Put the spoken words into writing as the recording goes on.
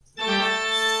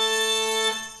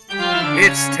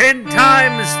It's 10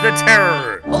 times the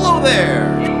terror. Hello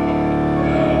there.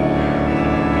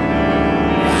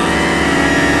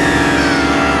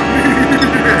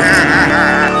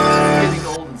 Getting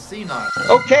old and senile.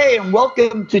 Okay, and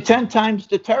welcome to 10 Times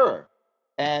the Terror.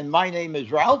 And my name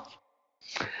is Ralph.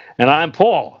 And I'm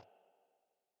Paul.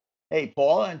 Hey,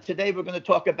 Paul, and today we're going to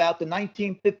talk about the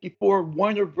 1954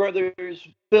 Warner Brothers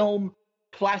film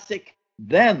classic,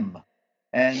 Them.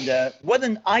 And what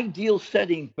an ideal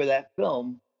setting for that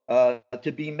film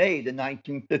to be made in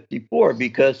 1954,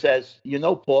 because as you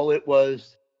know, Paul, it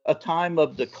was a time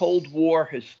of the Cold War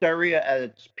hysteria at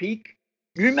its peak.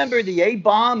 You remember the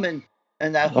A-bomb and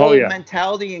that whole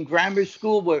mentality in grammar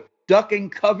school where duck and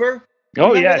cover?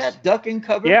 Remember that? Duck and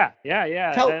cover? Yeah.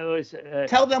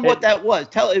 Tell them what that was.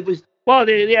 It was. Well,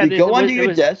 Go under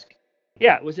your desk.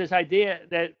 Yeah, it was this idea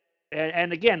that,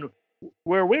 and again,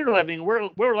 where we're living,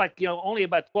 we're like only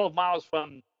about 12 miles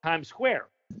from Times Square,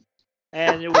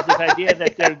 and it was this idea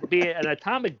that there'd be an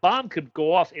atomic bomb could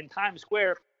go off in Times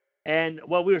Square, and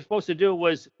what we were supposed to do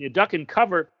was duck and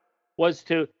cover, was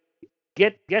to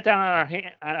get down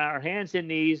on our hands and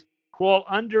knees, crawl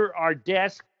under our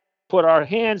desk, put our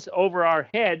hands over our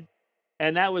head,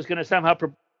 and that was going to somehow,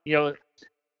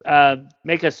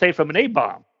 make us safe from an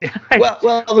A-bomb. Well,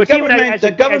 the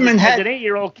government as an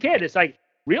 8-year-old kid, it's like,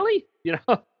 really?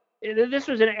 This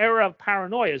was an era of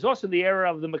paranoia. It's also the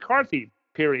era of the McCarthy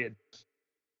period.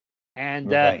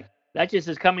 And that just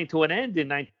is coming to an end in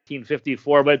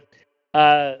 1954. But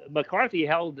McCarthy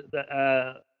held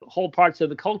whole parts of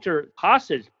the culture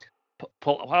hostage.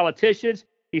 Politicians.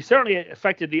 He certainly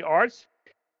affected the arts.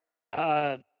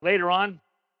 Later on,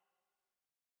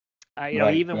 he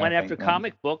even went after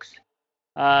comic books.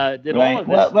 Did all of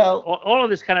this? All of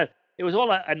this kind of. It was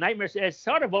all a nightmare. It's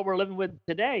sort of what we're living with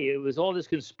today. It was all this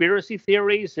conspiracy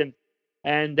theories and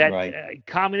that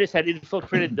communists had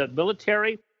infiltrated the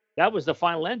military. That was the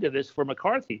final end of this for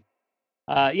McCarthy.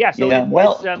 It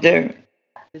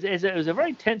was a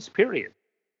very tense period.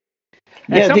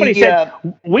 And somebody said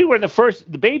we were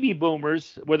the baby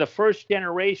boomers were the first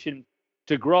generation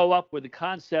to grow up with the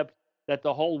concept that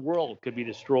the whole world could be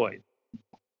destroyed.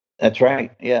 That's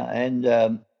right. Yeah,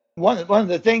 and one of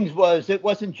the things was it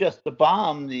wasn't just the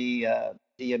bomb, the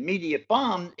immediate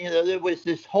bomb. There was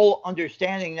this whole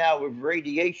understanding now of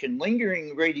radiation.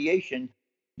 Lingering radiation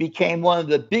became one of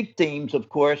the big themes, of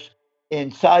course,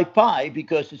 in sci-fi,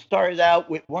 because it started out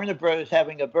with Warner Brothers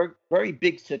having a very, very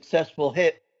big successful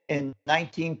hit in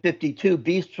 1952,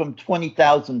 Beast from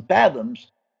 20,000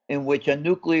 Fathoms, in which a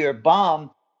nuclear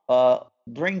bomb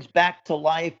brings back to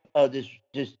life this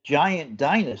giant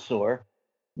dinosaur.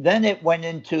 Then it went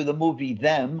into the movie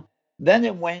Them. Then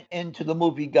it went into the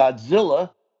movie Godzilla.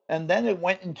 And then it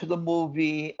went into the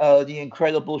movie The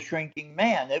Incredible Shrinking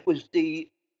Man. It was the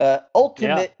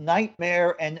ultimate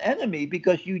nightmare and enemy,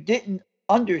 because you didn't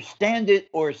understand it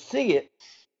or see it,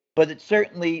 but it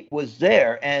certainly was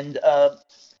there. And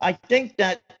I think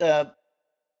that the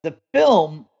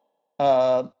film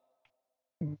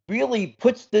really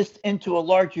puts this into a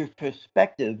larger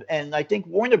perspective. And I think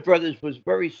Warner Brothers was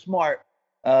very smart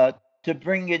to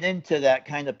bring it into that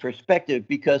kind of perspective,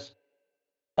 because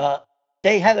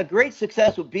they had a great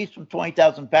success with Beast from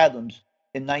 20,000 Fathoms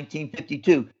in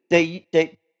 1952. They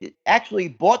actually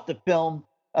bought the film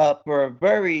for a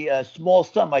very small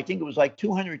sum. I think it was like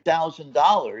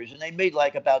 $200,000, and they made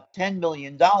like about $10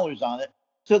 million on it.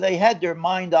 So they had their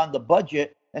mind on the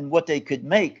budget and what they could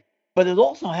make. But it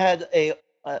also had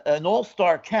an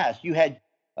all-star cast. You had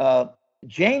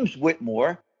James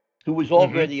Whitmore, who was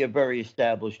already a very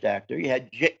established actor. You had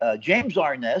James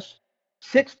Arness,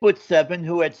 6'7",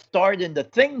 who had starred in the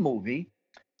Thing movie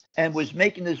and was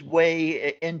making his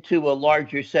way into a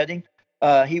larger setting.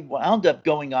 He wound up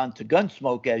going on to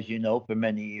Gunsmoke, as you know, for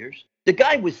many years. The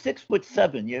guy was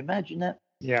 6'7". You imagine that?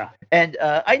 Yeah. And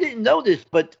I didn't know this,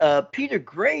 but Peter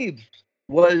Graves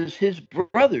was his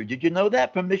brother. Did you know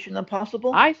that from Mission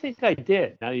Impossible? I think I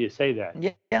did. Now you say that.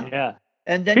 Yeah.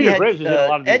 And then Peter Graves was in a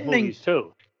lot of these movies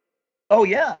too. Oh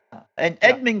yeah, and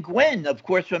Edmund Gwenn, of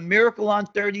course, from Miracle on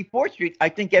 34th Street. I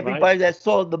think everybody that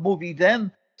saw the movie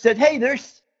Them said, "Hey,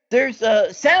 there's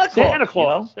Santa Claus. Santa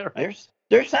Claus.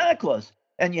 There's Santa Claus."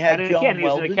 And you had Joan Weldon. He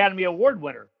was an Academy Award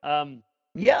winner. The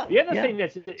other thing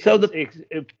that's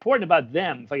important about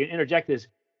Them, if I can interject this,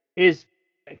 is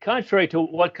contrary to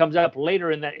what comes up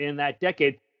later in that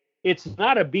decade, it's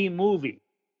not a B movie.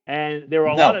 And there were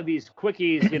a lot of these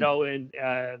quickies, in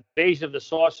Invasion of the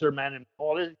Saucer Man and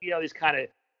all this, this kind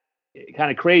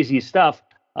of crazy stuff.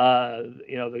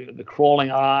 The crawling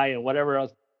eye and whatever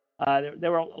else.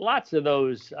 There were lots of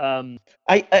those.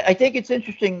 I think it's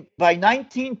interesting. By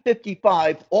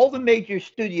 1955, all the major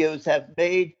studios have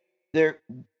made their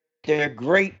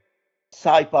great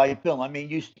sci-fi film. I mean,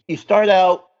 you start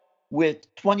out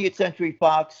with 20th Century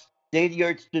Fox, Day the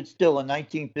Earth Stood Still in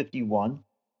 1951,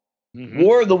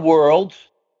 War of the Worlds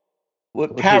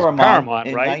with Which is Paramount Paramount,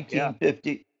 in right? Yeah.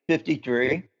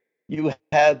 1953. You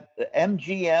have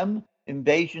MGM,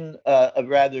 Invasion,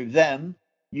 rather them.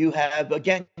 You have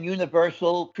again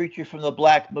Universal, Creature from the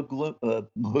Black Magoo,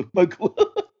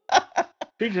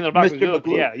 Creature in the Black Mr. Lagoon,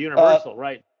 Magoo. yeah, Universal,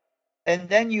 right? And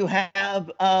then you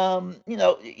have,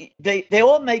 they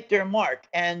all make their mark.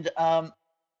 And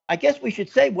I guess we should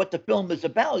say what the film is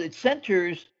about. It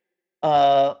centers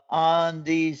on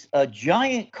these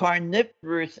giant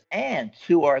carnivorous ants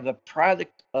who are the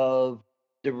product of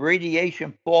the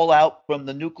radiation fallout from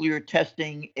the nuclear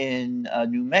testing in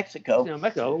New Mexico. New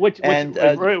Mexico, which And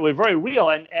was very real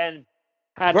and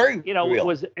had very real.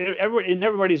 was in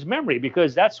everybody's memory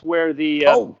because that's where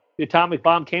the atomic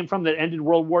bomb came from that ended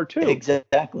World War II.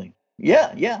 Exactly.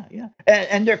 Yeah.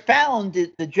 And they're found.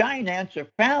 The giant ants are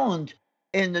found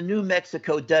in the New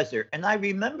Mexico desert, and I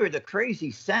remember the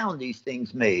crazy sound these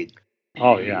things made.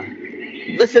 Oh yeah.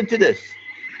 Listen to this.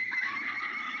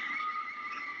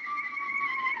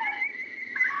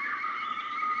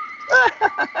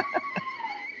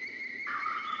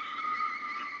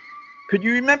 Could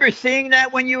you remember seeing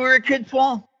that when you were a kid,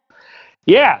 Paul?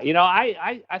 Yeah,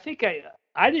 I think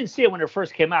I didn't see it when it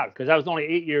first came out because I was only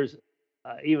 8 years,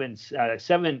 even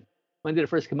 7. When did it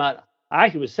first come out? I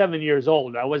actually was 7 years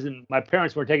old. I wasn't. My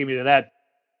parents weren't taking me to that,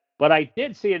 but I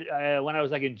did see it when I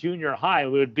was like in junior high.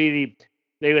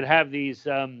 They would have these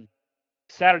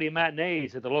Saturday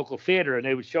matinees at the local theater, and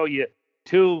they would show you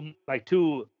two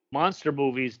monster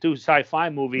movies, 2 sci-fi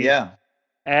movies,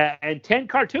 and 10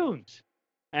 cartoons,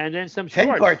 and then some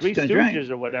shorts, 3 Stooges right.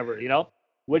 or whatever,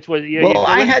 which was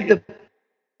I had to.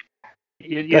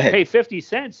 You pay 50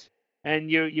 cents, and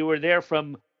you were there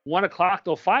from 1 o'clock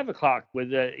till 5 o'clock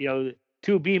with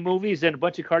 2 B movies and a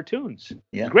bunch of cartoons.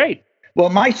 Yeah, great. Well,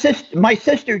 my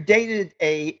sister dated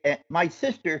my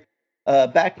sister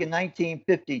back in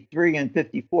 1953 and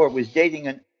 54 was dating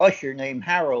an usher named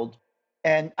Harold,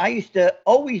 and I used to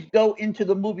always go into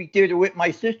the movie theater with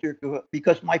my sister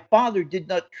because my father did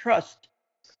not trust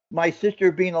my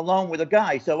sister being alone with a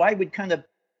guy, so I would kind of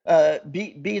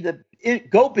be the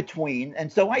go-between,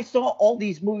 and so I saw all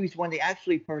these movies when they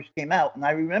actually first came out, and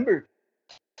I remember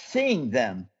seeing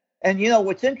them. And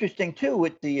what's interesting too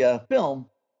with the film,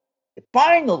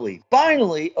 finally,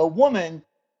 a woman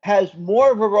has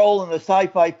more of a role in a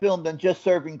sci-fi film than just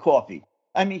serving coffee.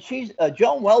 I mean, she's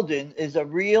Joan Weldon is a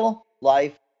real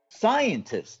life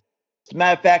scientist. As a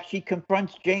matter of fact, she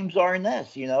confronts James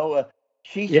Arness.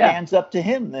 She stands up to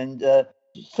him, and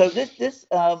so this is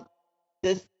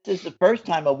the first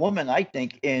time a woman, I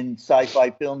think, in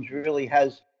sci-fi films really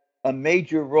has a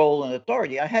major role and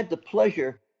authority. I had the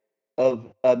pleasure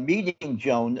of meeting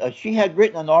Joan. She had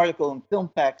written an article in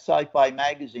Film Pack Sci-Fi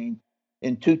magazine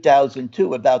in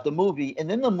 2002 about the movie,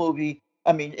 and in the movie,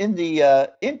 in the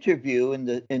interview, in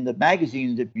the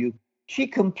magazine interview, she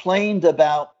complained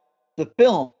about the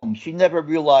film. She never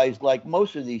realized, like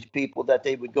most of these people, that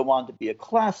they would go on to be a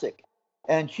classic.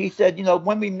 And she said,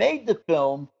 when we made the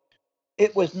film,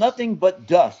 it was nothing but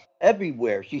dust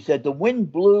everywhere. She said the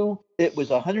wind blew, it was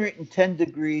 110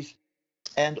 degrees,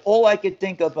 and all I could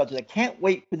think of was I can't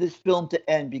wait for this film to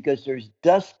end because there's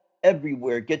dust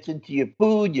everywhere. It gets into your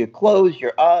food, your clothes,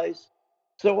 your eyes.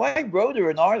 So I wrote her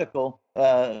an article,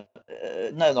 not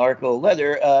an article, a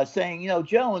letter, saying,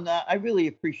 Joan, I really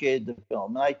appreciated the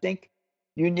film. And I think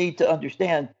you need to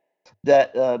understand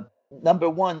that, number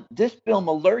one, this film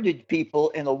alerted people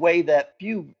in a way that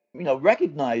few,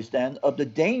 recognized then of the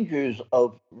dangers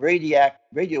of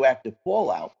radioactive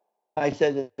fallout. I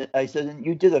said, and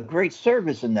you did a great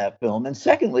service in that film. And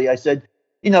secondly, I said,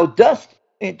 dust,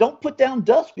 don't put down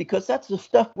dust because that's the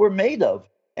stuff we're made of.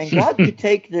 And God could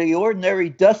take the ordinary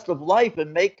dust of life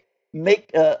and make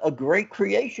a great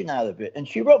creation out of it. And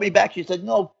she wrote me back. She said,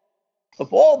 no,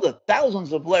 of all the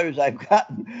thousands of letters I've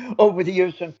gotten over the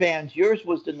years from fans, yours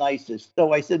was the nicest.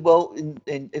 So I said, well,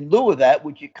 in lieu of that,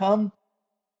 would you come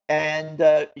and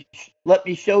let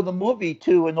me show the movie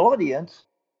to an audience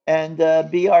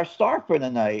and be our star for the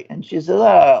night? And she said,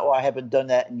 oh, I haven't done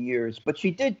that in years. But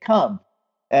she did come.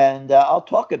 And I'll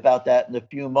talk about that in a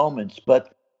few moments.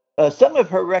 But some of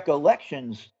her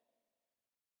recollections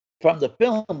from the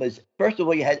film is, first of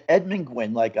all, you had Edmund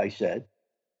Gwynn, like I said,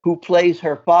 who plays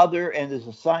her father and is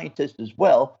a scientist as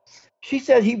well. She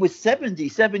said he was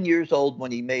 77 years old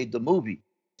when he made the movie,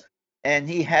 and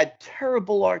he had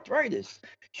terrible arthritis.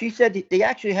 she said they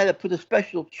actually had to put a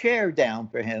special chair down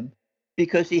for him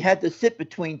because he had to sit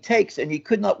between takes and he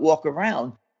could not walk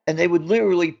around. And they would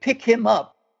literally pick him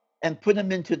up and put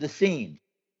him into the scene.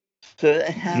 So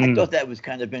I thought that was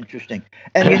kind of interesting.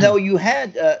 And you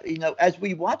had as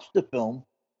we watched the film,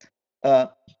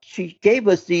 she gave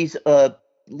us these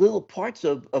little parts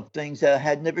of things that I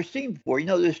had never seen before.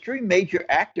 There's three major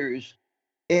actors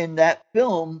in that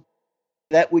film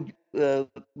that would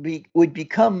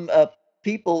become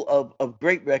people of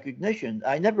great recognition.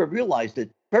 I never realized it.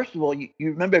 First of all, you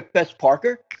remember Fess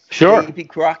Parker? Sure. Davy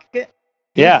Crockett?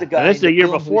 Yeah, the guy and this is the year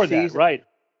film before that, right?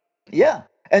 Yeah,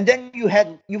 and then you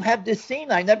have this scene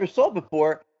I never saw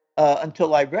before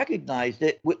until I recognized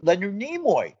it with Leonard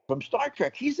Nimoy from Star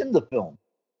Trek. He's in the film.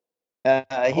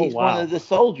 He's one of the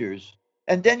soldiers.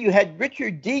 And then you had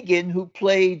Richard Deegan, who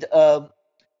played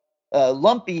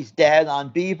Lumpy's dad on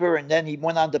Beaver, and then he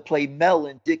went on to play Mel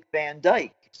in Dick Van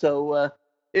Dyke. So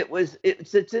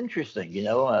it's interesting,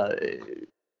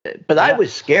 But I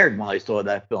was scared when I saw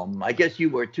that film. I guess you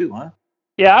were too, huh?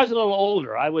 Yeah, I was a little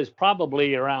older. I was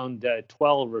probably around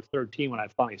 12 or 13 when I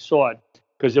finally saw it,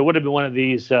 because it would have been one of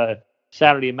these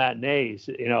Saturday matinees.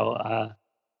 The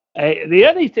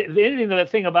interesting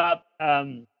thing about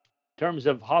in terms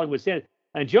of Hollywood standards,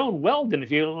 and Joan Weldon, if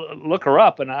you look her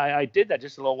up, and I did that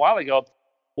just a little while ago,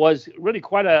 was really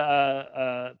quite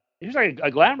she was like a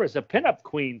glamorous, a pinup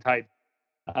queen type,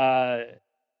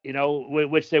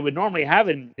 which they would normally have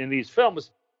in these films.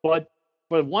 But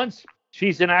for once,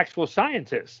 she's an actual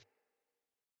scientist.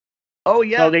 Oh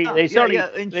yeah. So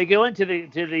they go into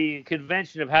the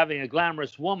convention of having a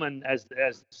glamorous woman as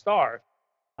the star,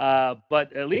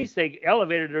 but at least they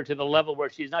elevated her to the level where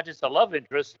she's not just a love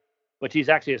interest, but she's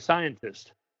actually a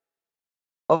scientist.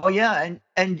 Oh yeah,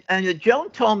 and Joan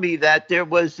told me that there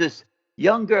was this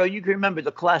young girl. You can remember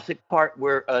the classic part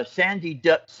where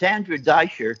Sandra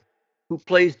Deisher, who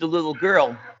plays the little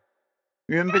girl.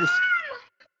 Remember this?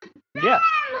 Yeah.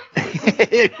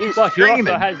 Well, she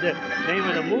also has the name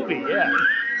of the movie. Yeah.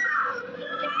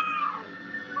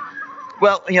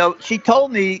 Well, she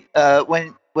told me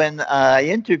when I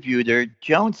interviewed her,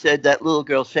 Joan said that little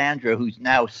girl Sandra, who's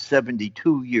now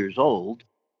 72 years old,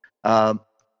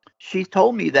 she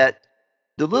told me that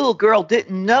the little girl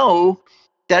didn't know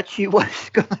that she was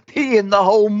going to be in the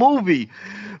whole movie.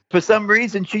 For some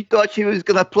reason, she thought she was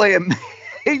going to play a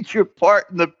major part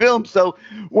in the film. So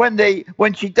when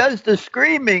she does the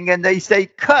screaming and they say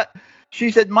cut,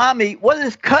 she said, "Mommy, what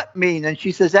does cut mean?" And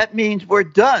she says, "That means we're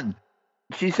done."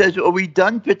 She says, "Are we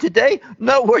done for today?"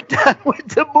 "No, we're done with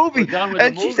the movie."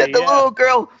 She said the little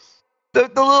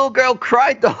girl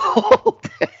cried the whole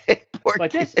day.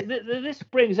 But this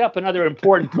brings up another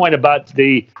important point about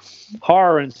the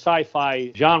horror and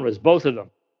sci-fi genres, both of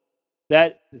them,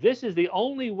 that this is the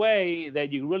only way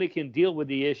that you really can deal with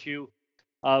the issue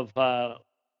of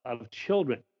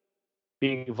children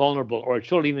being vulnerable or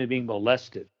children even being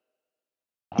molested.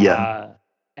 Yeah.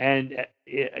 And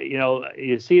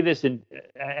you see this and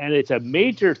it's a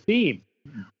major theme,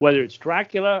 whether it's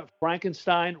Dracula,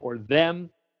 Frankenstein, or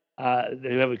Them.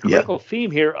 They have a critical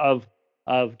theme here of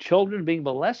children being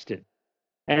molested.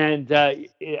 And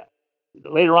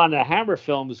later on in the Hammer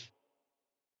films,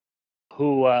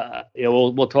 who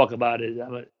we'll talk about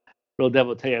it. Real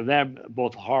Devil Tale of Them,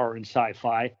 both horror and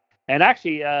sci-fi. And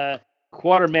actually,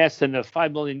 Quatermass and the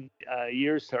 5 Million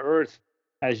Years to Earth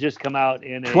has just come out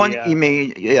in a 20. You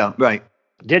mean, yeah, right?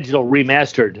 Digital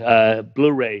remastered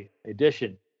Blu-ray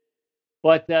edition.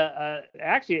 But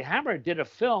actually, Hammer did a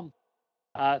film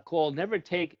called "Never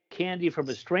Take Candy from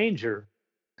a Stranger,"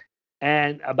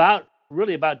 and about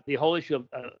the whole issue of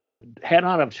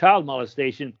head-on of child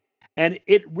molestation. And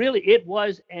it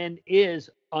was and is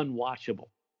unwatchable.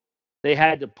 They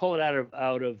had to pull it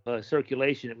out of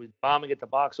circulation. It was bombing at the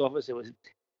box office.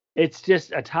 It's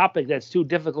just a topic that's too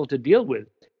difficult to deal with.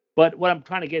 But what I'm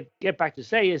trying to get back to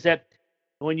say is that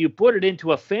when you put it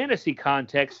into a fantasy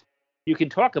context, you can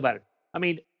talk about it. I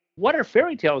mean, what are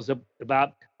fairy tales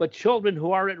about but children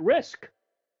who are at risk?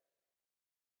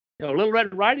 Little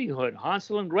Red Riding Hood,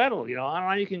 Hansel and Gretel,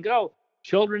 on you can go.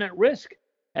 Children at risk.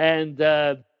 And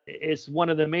it's one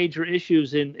of the major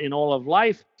issues in all of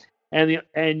life.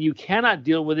 And you cannot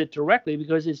deal with it directly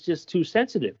because it's just too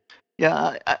sensitive.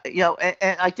 Yeah,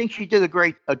 and I think she did a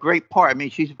great part. I mean,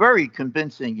 she's very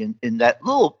convincing in that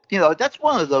little, that's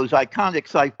one of those iconic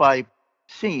sci-fi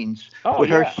scenes with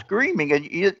her screaming, and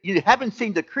you haven't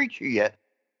seen the creature yet,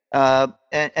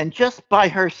 and just by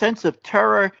her sense of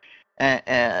terror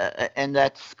and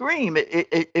that scream,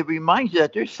 it reminds you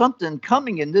that there's something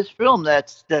coming in this film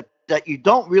that you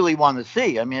don't really want to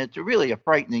see. I mean, it's really a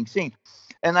frightening scene.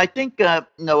 And I think a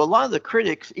lot of the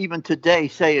critics even today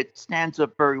say it stands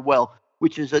up very well,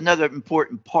 which is another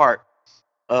important part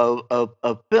of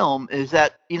film is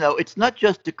that it's not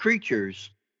just the creatures,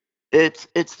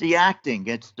 it's the acting,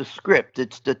 it's the script,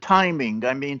 it's the timing.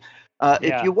 I mean, if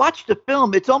Yeah. you watch the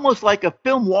film, it's almost like a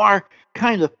film noir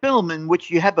kind of film in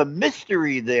which you have a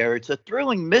mystery there. It's a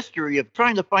thrilling mystery of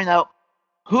trying to find out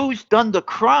who's done the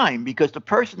crime, because the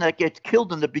person that gets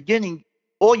killed in the beginning,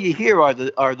 all you hear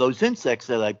are those insects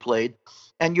that I played,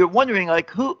 and you're wondering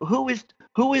like who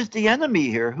is the enemy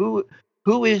here, who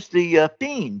is the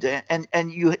fiend, and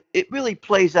it really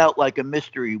plays out like a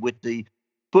mystery with the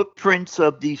footprints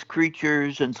of these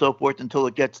creatures and so forth until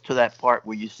it gets to that part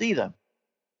where you see them.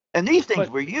 And these things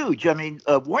But were huge. I mean,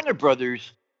 Warner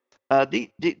Brothers,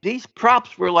 these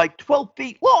props were like 12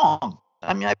 feet long.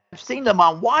 I mean, I've seen them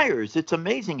on wires. It's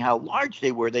amazing how large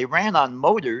they were. They ran on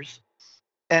motors,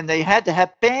 and they had to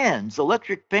have fans,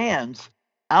 electric fans,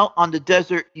 out on the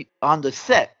desert on the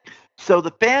set. So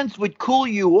the fans would cool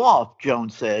you off, Joan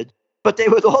said, but they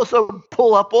would also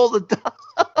pull up all the dust.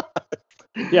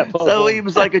 yeah, So he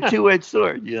was like a two-edged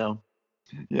sword, Yeah.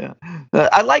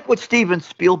 I like what Steven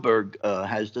Spielberg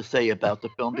has to say about the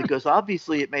film, because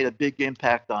obviously it made a big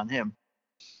impact on him.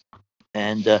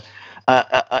 And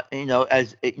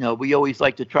as we always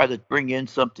like to try to bring in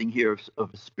something here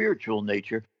of a spiritual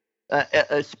nature.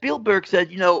 Spielberg said,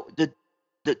 the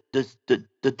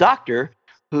doctor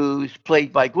who's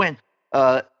played by Gwen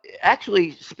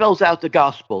actually spells out the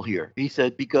gospel here. He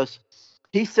said, because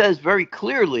he says very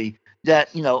clearly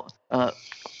that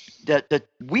that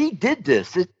we did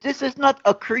this. This is not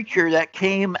a creature that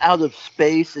came out of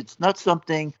space. It's not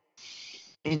something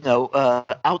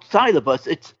outside of us.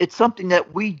 It's something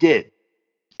that we did.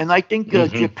 And I think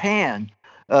Japan,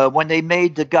 when they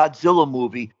made the Godzilla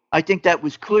movie, I think that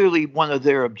was clearly one of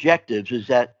their objectives, is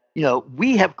that,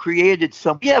 we have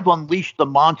we have unleashed the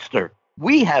monster.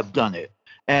 We have done it.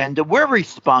 And we're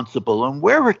responsible and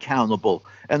we're accountable.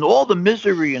 And all the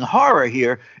misery and horror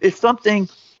here is something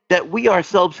that we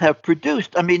ourselves have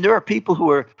produced. I mean, there are people who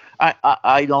are,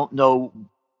 I don't know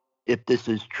if this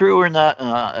is true or not.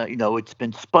 It's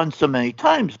been spun so many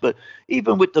times, but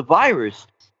even with the virus,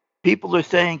 people are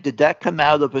saying, did that come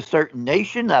out of a certain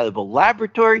nation, out of a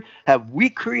laboratory? Have we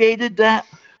created that?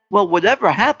 Well,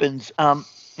 whatever happens, in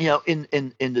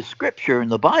the scripture, in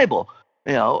the Bible,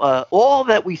 all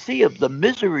that we see of the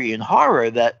misery and horror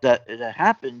that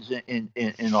happens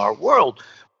in our world,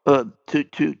 to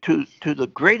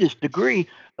the greatest degree,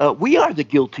 we are the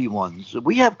guilty ones.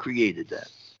 We have created that.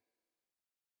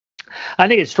 I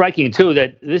think it's striking too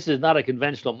that this is not a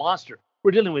conventional monster.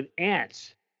 We're dealing with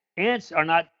ants. Ants are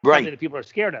not something that people are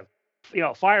scared of.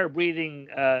 Fire-breathing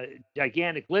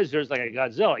gigantic lizards like a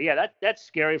Godzilla. Yeah, that's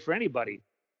scary for anybody,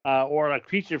 or a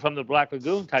creature from the Black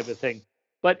Lagoon type of thing.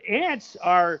 But ants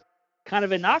are kind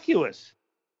of innocuous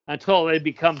until they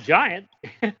become giant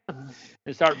and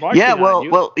start marching on you.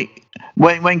 Well,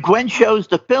 when Gwen shows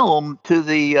the film to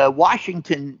the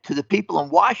to the people in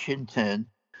Washington,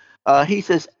 he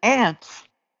says ants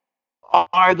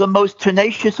are the most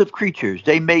tenacious of creatures.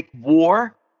 They make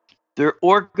war. They're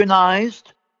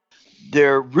organized.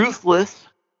 They're ruthless.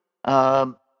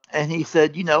 And he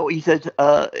said,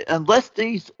 unless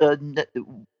these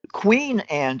queen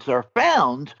ants are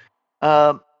found,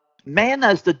 man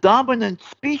as the dominant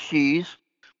species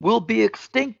will be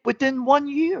extinct within 1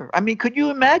 year. I mean, could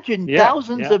you imagine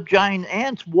thousands of giant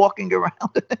ants walking around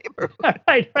the neighborhood?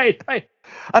 Right.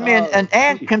 I mean, an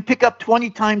ant can pick up 20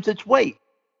 times its weight.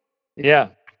 Yeah.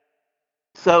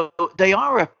 So they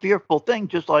are a fearful thing,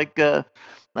 just like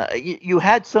you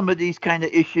had some of these kind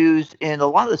of issues in a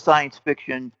lot of science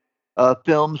fiction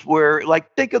films where,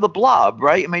 like, think of the Blob,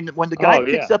 right? I mean, when the guy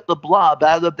picks up the Blob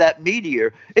out of that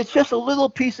meteor, it's just a little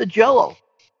piece of jello.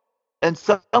 And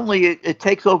suddenly it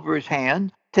takes over his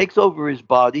hand, takes over his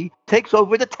body, takes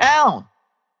over the town.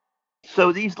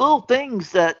 So these little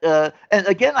things that, and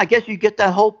again, I guess you get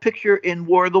that whole picture in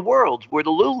War of the Worlds, where the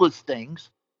littlest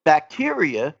things,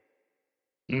 bacteria,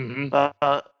 wind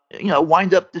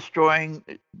up destroying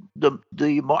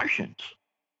the Martians.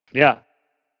 Yeah,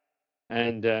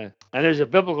 and there's a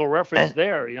biblical reference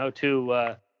there,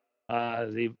 to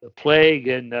the plague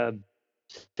and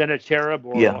Sennacherib,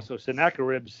 or also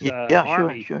Sennacherib's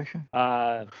army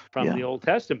from the Old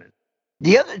Testament.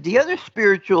 The other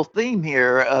spiritual theme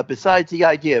here, besides the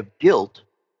idea of guilt,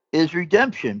 is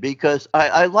redemption, because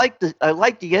I like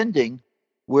the ending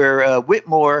where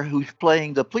Whitmore, who's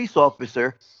playing the police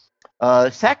officer,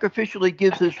 sacrificially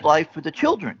gives his life for the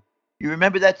children. You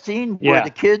remember that scene where the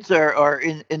kids are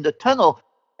in the tunnel,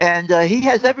 and he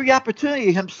has every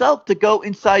opportunity himself to go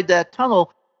inside that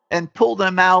tunnel and pull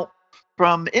them out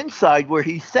from inside where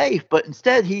he's safe, but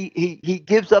instead he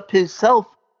gives up himself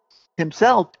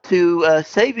to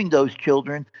saving those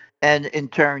children, and in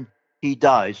turn he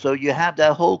dies. So you have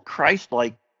that whole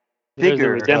Christ-like There's a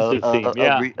figure. redemptive theme.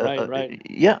 Yeah, right.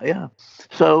 Yeah.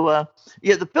 So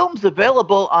the film's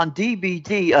available on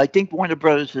DVD. I think Warner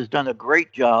Brothers has done a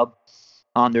great job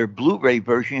on their Blu-ray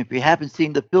version. If you haven't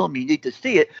seen the film, you need to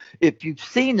see it. If you've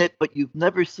seen it but you've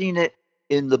never seen it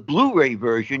in the Blu-ray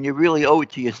version, you really owe it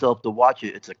to yourself to watch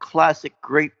it. It's a classic,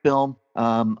 great film.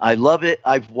 I love it.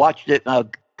 I've watched it.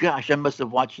 Gosh, I must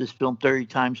have watched this film 30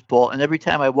 times, Paul. And every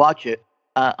time I watch it,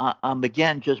 I'm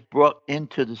again just brought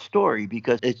into the story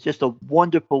because it's just a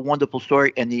wonderful, wonderful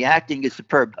story, and the acting is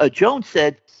superb. Joan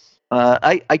said,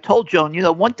 I told Joan,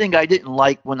 one thing I didn't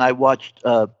like when I watched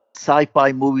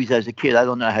sci-fi movies as a kid, I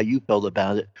don't know how you felt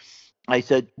about it. I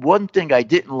said, one thing I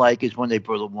didn't like is when they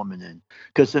brought a woman in,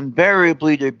 because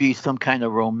invariably there'd be some kind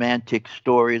of romantic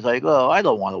stories like, oh, I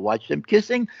don't want to watch them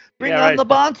kissing. Bring on the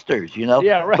monsters,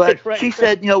 Yeah, right. But right, she right.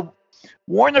 said,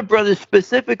 Warner Brothers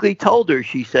specifically told her,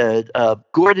 she said,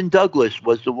 Gordon Douglas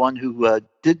was the one who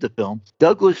did the film.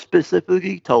 Douglas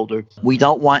specifically told her, we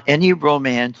don't want any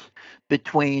romance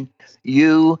between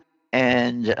you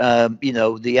and,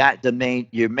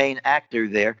 your main actor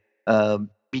there.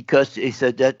 Because he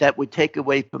said that would take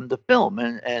away from the film.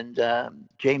 And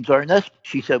James Arness,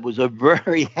 she said, was a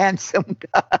very handsome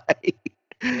guy.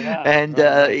 Yeah, And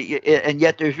and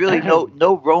yet there's really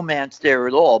no romance there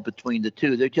at all between the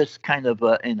two. They're just kind of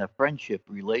in a friendship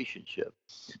relationship.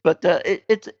 But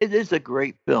it is a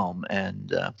great film,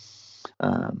 and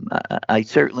I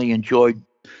certainly enjoyed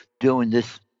doing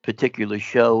this particular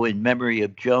show in memory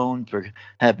of Joan for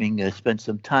having spent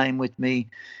some time with me.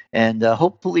 And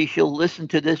hopefully she'll listen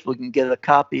to this. We can get a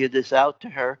copy of this out to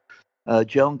her.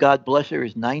 Joan, God bless her,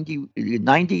 is 90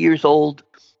 years old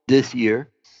this year,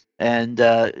 and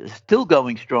still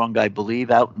going strong, I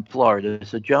believe, out in Florida.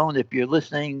 So, Joan, if you're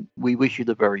listening, we wish you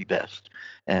the very best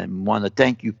and want to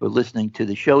thank you for listening to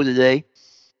the show today.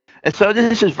 And so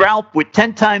this is Ralph with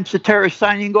 10 Times the Terror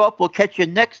signing off. We'll catch you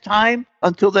next time.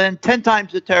 Until then, 10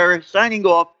 Times the Terror signing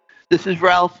off. This is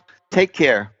Ralph. Take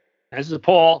care. This is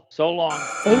Paul. So long.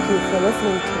 Thank you for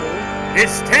listening to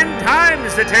It's 10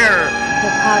 times the terror. the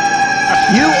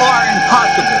podcast. You are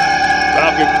impossible.